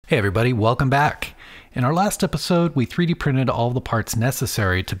Hey everybody, welcome back. In our last episode, we 3D printed all of the parts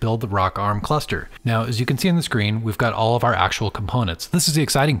necessary to build the RockARM cluster. Now, as you can see on the screen, we've got all of our actual components. This is the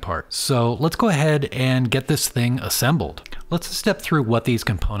exciting part. So let's go ahead and get this thing assembled. Let's step through what these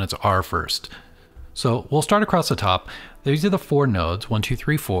components are first. So we'll start across the top. These are the 4 nodes, 1, 2,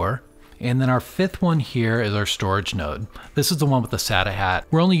 3, 4. And then our 5th one here is our storage node. This is the one with the SATA hat.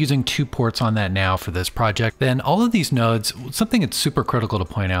 We're only using 2 ports on that now for this project. Then all of these nodes, something that's super critical to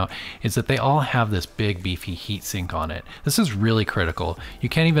point out is that they all have this big beefy heatsink on it. This is really critical. You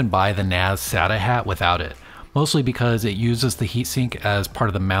can't even buy the NAS SATA hat without it, mostly because it uses the heatsink as part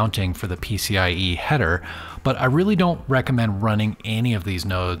of the mounting for the PCIe header. But I really don't recommend running any of these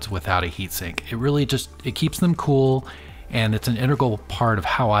nodes without a heatsink. It keeps them cool, and it's an integral part of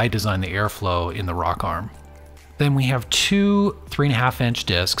how I design the airflow in the RockARM. Then we have 2 3.5-inch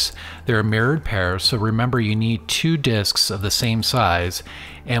discs. They're mirrored pairs, so remember you need 2 discs of the same size,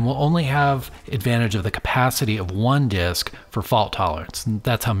 and we'll only have advantage of the capacity of 1 disc for fault tolerance. And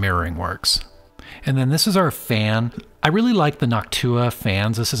that's how mirroring works. And then this is our fan. I really like the Noctua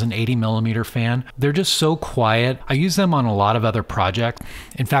fans. This is an 80mm fan. They're just so quiet. I use them on a lot of other projects.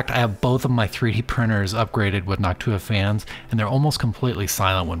 In fact, I have both of my 3D printers upgraded with Noctua fans, and they're almost completely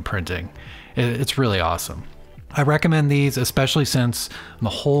silent when printing. It's really awesome. I recommend these, especially since the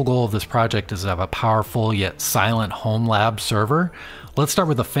whole goal of this project is to have a powerful yet silent home lab server. Let's start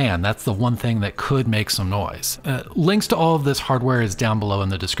with the fan. That's the one thing that could make some noise. Links to all of this hardware is down below in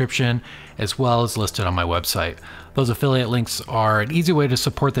the description, as well as listed on my website. Those affiliate links are an easy way to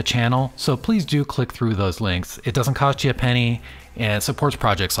support the channel, so please do click through those links. It doesn't cost you a penny, and it supports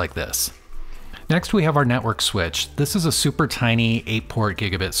projects like this. Next, we have our network switch. This is a super tiny 8-port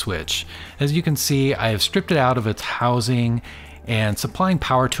gigabit switch. As you can see, I have stripped it out of its housing and supplying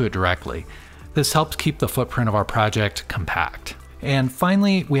power to it directly. This helps keep the footprint of our project compact. And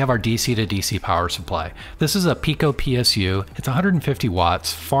finally, we have our DC to DC power supply. This is a Pico PSU. It's 150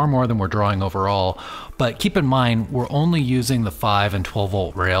 watts, far more than we're drawing overall, but keep in mind, we're only using the 5 and 12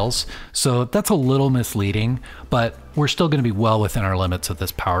 volt rails, so that's a little misleading, but we're still gonna be well within our limits of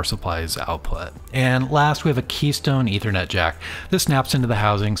this power supply's output. And last, we have a Keystone Ethernet jack. This snaps into the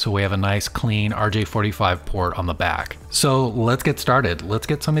housing, so we have a nice clean RJ45 port on the back. So let's get started. Let's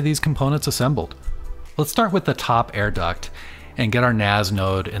get some of these components assembled. Let's start with the top air duct and get our NAS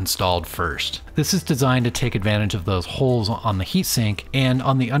node installed first. This is designed to take advantage of those holes on the heatsink, and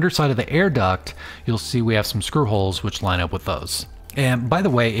on the underside of the air duct, you'll see we have some screw holes which line up with those. And by the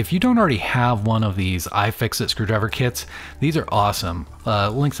way, if you don't already have one of these iFixit screwdriver kits, these are awesome.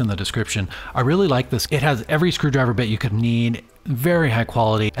 Links in the description. I really like this. It has every screwdriver bit you could need, very high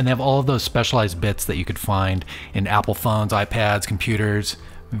quality, and they have all of those specialized bits that you could find in Apple phones, iPads, computers.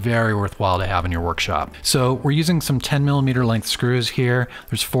 Very worthwhile to have in your workshop. So we're using some 10mm length screws here.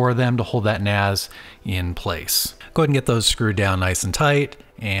 There's 4 of them to hold that NAS in place. Go ahead and get those screwed down nice and tight,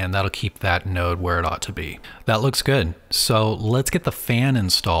 and that'll keep that node where it ought to be. That looks good. So let's get the fan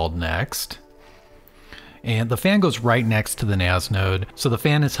installed next. And the fan goes right next to the NAS node. So the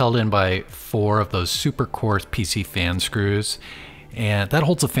fan is held in by 4 of those super coarse PC fan screws. And that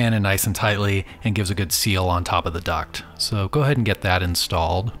holds the fan in nice and tightly and gives a good seal on top of the duct. So go ahead and get that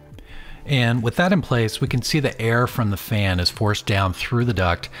installed. And with that in place, we can see the air from the fan is forced down through the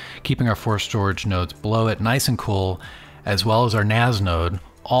duct, keeping our 4 storage nodes below it nice and cool, as well as our NAS node,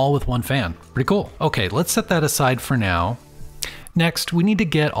 all with one fan. Pretty cool. Okay, let's set that aside for now. Next, we need to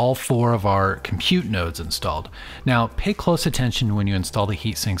get all 4 of our compute nodes installed. Now, pay close attention when you install the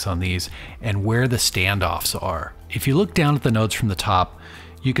heat sinks on these and where the standoffs are. If you look down at the nodes from the top,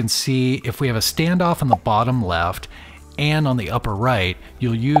 you can see if we have a standoff on the bottom left and on the upper right,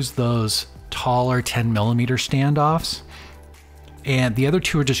 you'll use those taller 10mm standoffs, and the other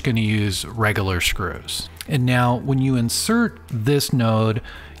 2 are just going to use regular screws. And now when you insert this node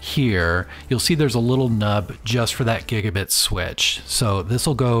here, you'll see there's a little nub just for that gigabit switch. So this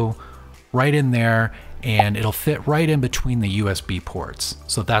will go right in there and it'll fit right in between the USB ports.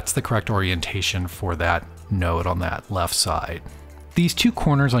 So that's the correct orientation for that node on that left side. These 2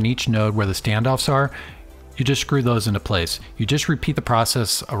 corners on each node where the standoffs are, you just screw those into place. You just repeat the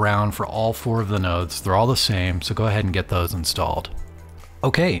process around for all 4 of the nodes. They're all the same, so go ahead and get those installed.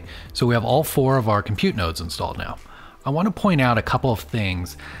 Okay, so we have all 4 of our compute nodes installed now. I want to point out a couple of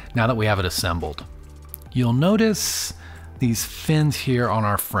things now that we have it assembled. You'll notice these fins here on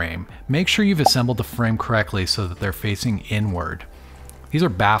our frame. Make sure you've assembled the frame correctly so that they're facing inward. These are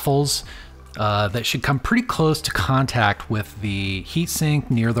baffles. that should come pretty close to contact with the heatsink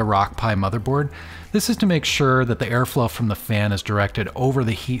near the RockPi motherboard. This is to make sure that the airflow from the fan is directed over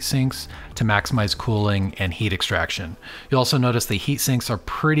the heat sinks to maximize cooling and heat extraction. You'll also notice the heat sinks are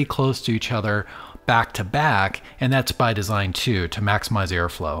pretty close to each other back to back, and that's by design too, to maximize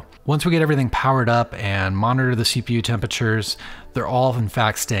airflow. Once we get everything powered up and monitor the CPU temperatures, they're all in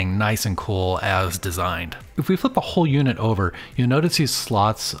fact staying nice and cool as designed. If we flip the whole unit over, you'll notice these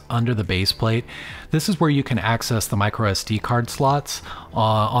slots under the base plate. This is where you can access the micro SD card slots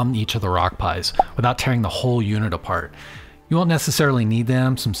on each of the RockPis without tearing the whole unit apart. You won't necessarily need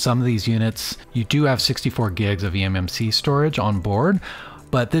them. Some of these units, you do have 64 gigs of eMMC storage on board,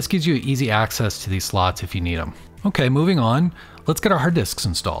 but this gives you easy access to these slots if you need them. Okay, moving on. Let's get our hard disks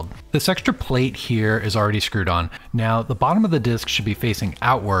installed. This extra plate here is already screwed on. Now, the bottom of the disk should be facing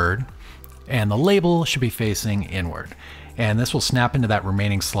outward, and the label should be facing inward. And this will snap into that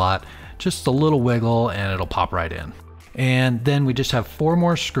remaining slot, just a little wiggle, and it'll pop right in. And then we just have 4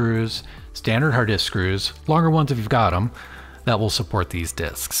 more screws, standard hard disk screws, longer ones if you've got them, that will support these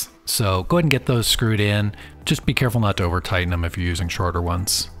disks. So go ahead and get those screwed in. Just be careful not to over tighten them if you're using shorter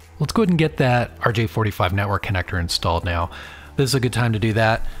ones. Let's go ahead and get that RJ45 network connector installed now. This is a good time to do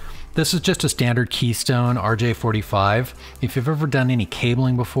that. This is just a standard Keystone RJ45. If you've ever done any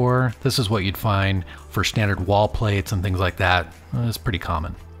cabling before, this is what you'd find for standard wall plates and things like that. It's pretty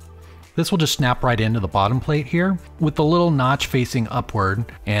common. This will just snap right into the bottom plate here with the little notch facing upward,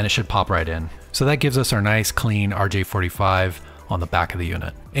 and it should pop right in. So that gives us our nice clean RJ45 on the back of the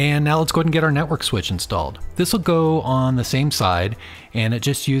unit. And now let's go ahead and get our network switch installed. This will go on the same side, and it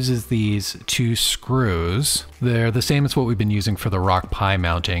just uses these 2 screws. They're the same as what we've been using for the RockPi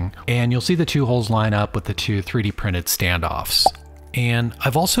mounting, and you'll see the 2 holes line up with the 2 3D printed standoffs. And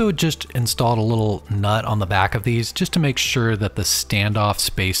I've also just installed a little nut on the back of these just to make sure that the standoff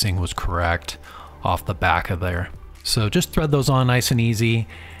spacing was correct off the back of there. So just thread those on nice and easy,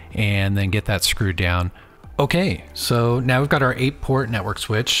 and then get that screwed down. Okay, so now we've got our 8-port network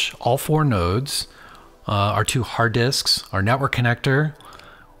switch, all 4 nodes, our 2 hard disks, our network connector.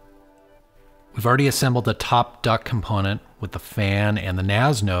 We've already assembled the top duct component with the fan and the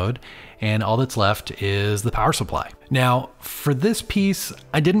NAS node, and all that's left is the power supply. Now, for this piece,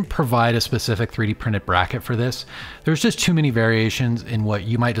 I didn't provide a specific 3D printed bracket for this. There's just too many variations in what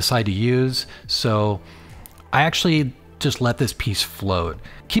you might decide to use, so I actually just let this piece float.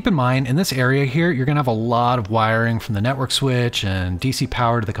 Keep in mind, in this area here, you're gonna have a lot of wiring from the network switch and DC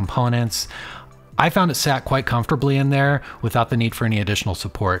power to the components. I found it sat quite comfortably in there without the need for any additional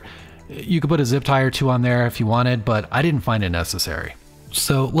support. You could put a zip tie or 2 on there if you wanted, but I didn't find it necessary.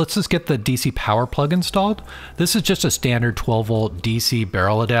 So let's just get the DC power plug installed. This is just a standard 12-volt DC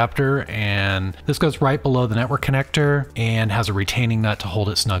barrel adapter, and this goes right below the network connector and has a retaining nut to hold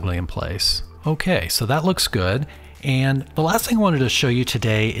it snugly in place. Okay, so that looks good. And the last thing I wanted to show you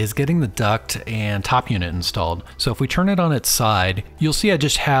today is getting the duct and top unit installed. So if we turn it on its side, you'll see I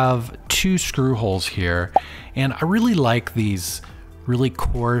just have 2 screw holes here. And I really like these really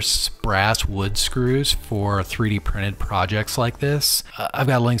coarse brass wood screws for 3D printed projects like this. I've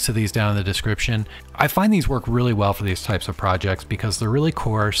got links to these down in the description. I find these work really well for these types of projects because they're really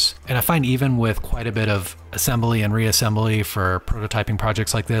coarse, and I find even with quite a bit of assembly and reassembly for prototyping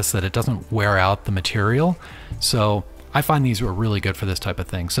projects like this that it doesn't wear out the material. So I find these are really good for this type of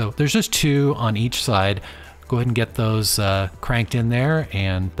thing. So there's just 2 on each side. Go ahead and get those cranked in there,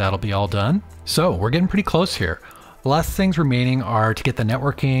 and that'll be all done. So we're getting pretty close here. The last things remaining are to get the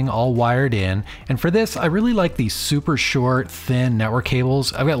networking all wired in, and for this I really like these super short, thin network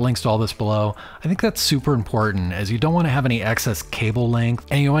cables. I've got links to all this below. I think that's super important as you don't want to have any excess cable length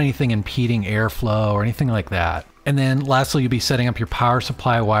and you don't want anything impeding airflow or anything like that. And then lastly, you'll be setting up your power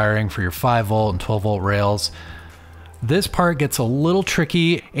supply wiring for your 5-volt and 12-volt rails. This part gets a little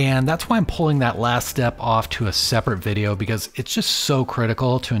tricky, and that's why I'm pulling that last step off to a separate video, because it's just so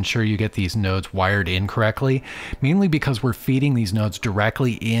critical to ensure you get these nodes wired in correctly, mainly because we're feeding these nodes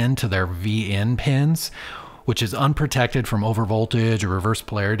directly into their VIN pins, which is unprotected from overvoltage or reverse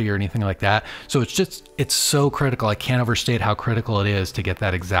polarity or anything like that. So it's so critical. I can't overstate how critical it is to get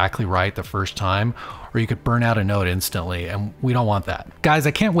that exactly right the first time, or you could burn out a node instantly, and we don't want that. Guys,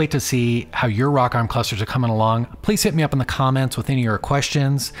 I can't wait to see how your RockARM clusters are coming along. Please hit me up in the comments with any of your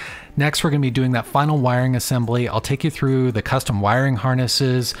questions. Next, we're gonna be doing that final wiring assembly. I'll take you through the custom wiring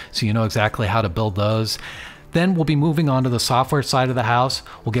harnesses so you know exactly how to build those. Then we'll be moving on to the software side of the house.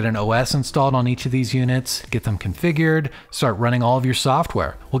 We'll get an OS installed on each of these units, get them configured, start running all of your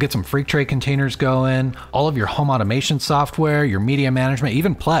software. We'll get some FreqTrade containers going, all of your home automation software, your media management,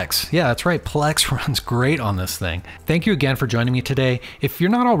 even Plex. Yeah, that's right, Plex runs great on this thing. Thank you again for joining me today. If you're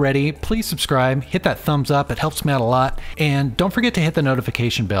not already, please subscribe, hit that thumbs up, it helps me out a lot, and don't forget to hit the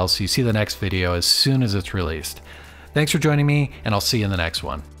notification bell so you see the next video as soon as it's released. Thanks for joining me, and I'll see you in the next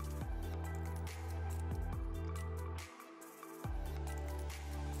one.